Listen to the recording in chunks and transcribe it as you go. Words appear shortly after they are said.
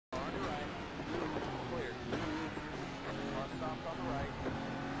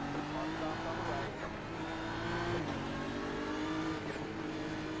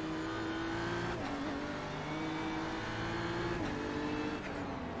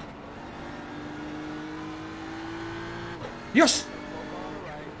¡Dios!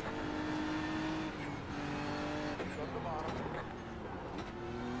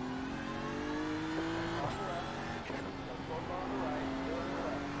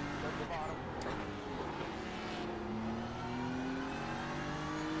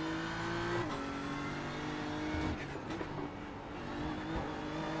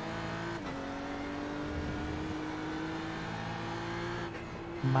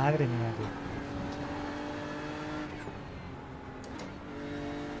 Madre mía, tío.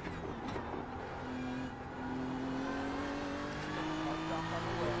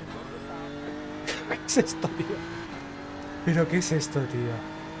 ¿Qué es esto, tío? ¿Pero qué es esto, tío?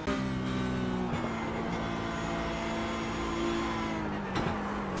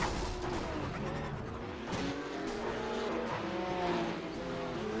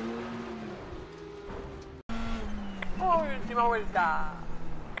 Última vuelta.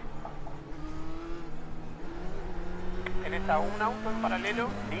 Tienes a un auto en paralelo.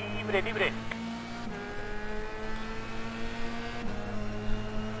 Libre, libre.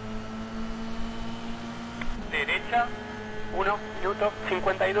 Derecha. 1 minuto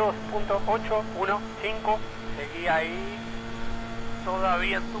 52.815. Seguí ahí.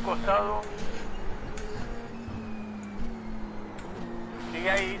 Todavía en tu costado. Sigue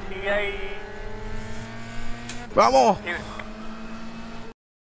ahí, sigue ahí. ¡Vamos! Libre.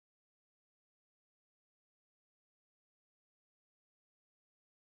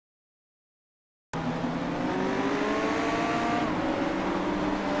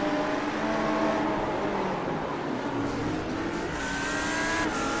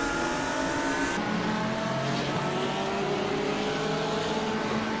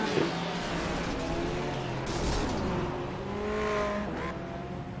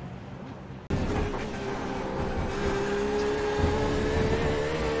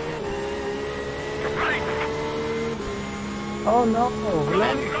 Oh no!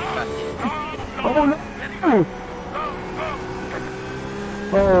 Oh no!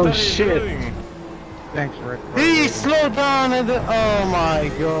 Oh shit! Thanks, Rick. He slowed down and oh my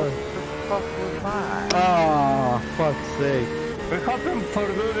god! What the fuck was that? Oh, fuck's sake! We happen for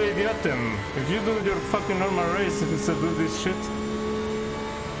do the idiotum. If you do your fucking normal race, it's to do this shit.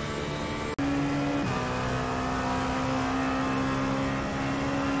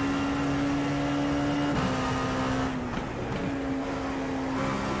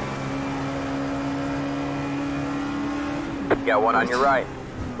 Got one on your right.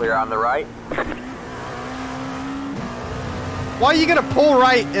 Clear on the right. Why are you gonna pull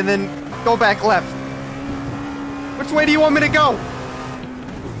right and then go back left? Which way do you want me to go?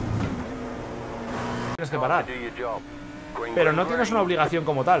 Tienes que parar. Pero no tienes una obligación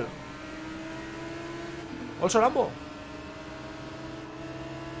como tal. ¡Olso Lambo!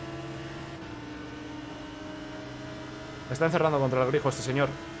 Me está encerrando contra el grijo este señor.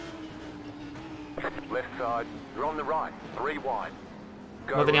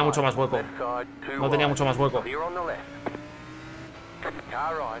 No tenía mucho más hueco. No tenía mucho más hueco.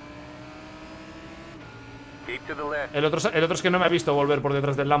 El otro es que no me ha visto volver por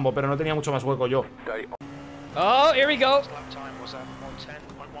detrás del Lambo, pero no tenía mucho más hueco yo. Oh, here we go.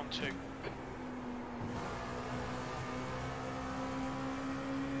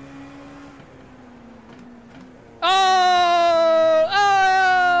 Oh!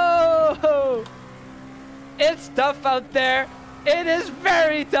 It's tough out there. It is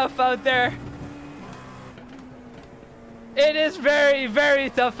very tough out there. It is very,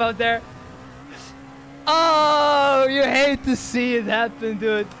 very tough out there. Oh, you hate to see it happen,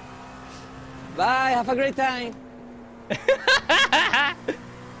 dude. Bye, have a great time.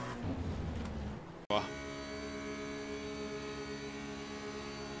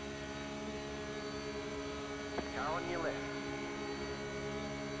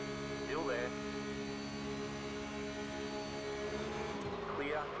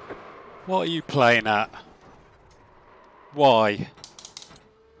 What are you playing at? Why?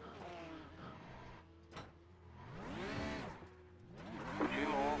 Two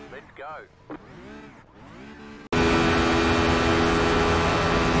more, let's go.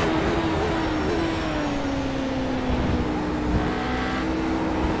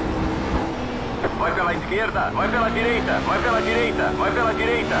 Mueve a la izquierda, mueve a la derecha, mueve a la derecha, mueve a la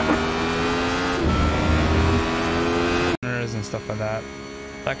derecha. And stuff like that.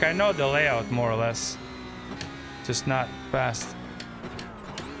 Like, I know the layout more or less, just not fast.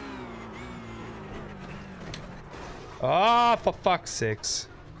 Oh, for fuck's sakes.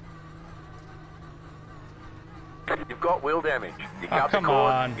 You've got wheel damage. You Oh, cut the come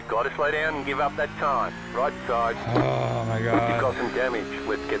cord. on. You've got to slow down and give up that time. Right side. Oh my god. You've got some damage.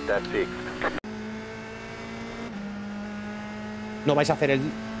 Let's get that fixed. No vais a hacer el...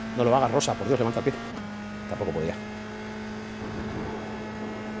 No lo hagas, Rosa, por Dios, levanta el pie. Tampoco podía.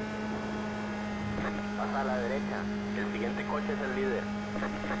 Pasa a la derecha. El siguiente coche es el líder.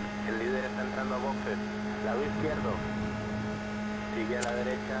 El líder está entrando a boxes. Lado izquierdo. Sigue a la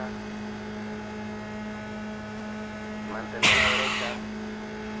derecha. Mantén a la derecha.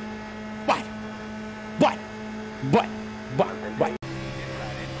 Bueno.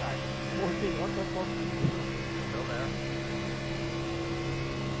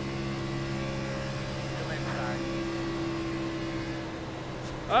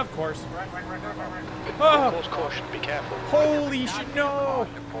 Of course. Oh. Caution, be careful. Holy shit, no!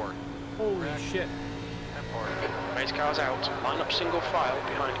 Holy shit. Race cars out. Line up single file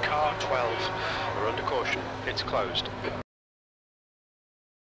behind car 12. We're under caution. It's closed.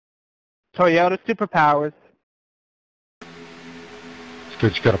 Toyota superpowers.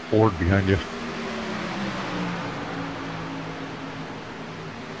 It's got a Ford behind you.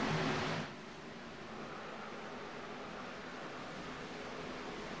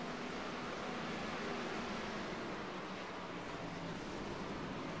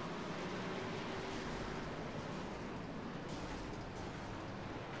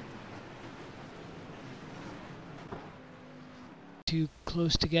 Too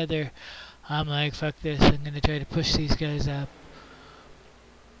close together. I'm like, fuck this, I'm gonna try to push these guys up.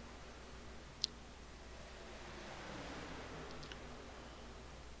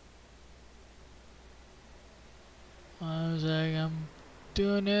 I was like, I'm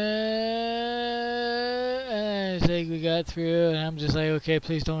doing it, and it's like we got through, and I'm just like, okay,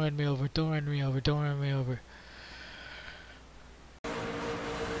 please don't run me over, don't run me over, don't run me over.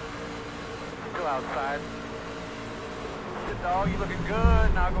 Still outside. Good dog, you looking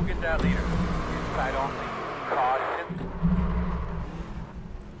good. Now go get that leader. Inside only. Caution.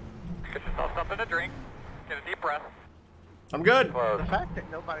 Get yourself something to drink. Get a deep breath. I'm good. The fact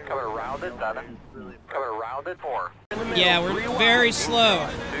that nobody Cover around it, 7. Cover around it, 4. Yeah, we're very slow.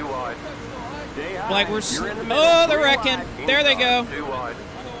 2 wide. Stay high. Like we're... Oh, they're wrecking. There they go. 2 wide.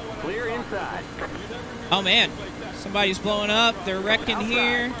 Clear inside. Oh, man. Somebody's blowing up. They're wrecking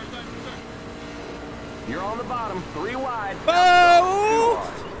here. You're on the bottom. 3 wide.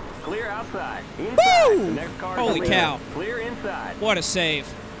 Oh! Clear outside. Inside. Woo! The next car Holy cow. Clear inside. What a save.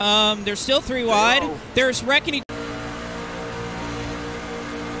 There's still 3 wide. There's wrecking...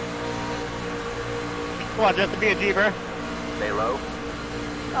 What, just to be a jeeper? Stay low.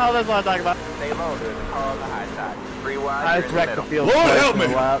 Oh, that's what I'm talking about. Stay low. There's a car on the high side. 3 wide. I just wrecked the field. Lord help me!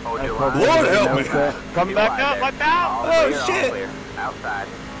 Lord help me! Come back up, like that! Oh, shit! Outside.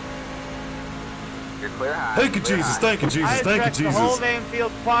 You're clear high. Thank you, Jesus. Thank you, Jesus. Thank you, Jesus. The whole damn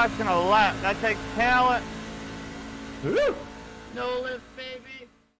field twice in a lap. That takes talent. Woo! No lift, baby.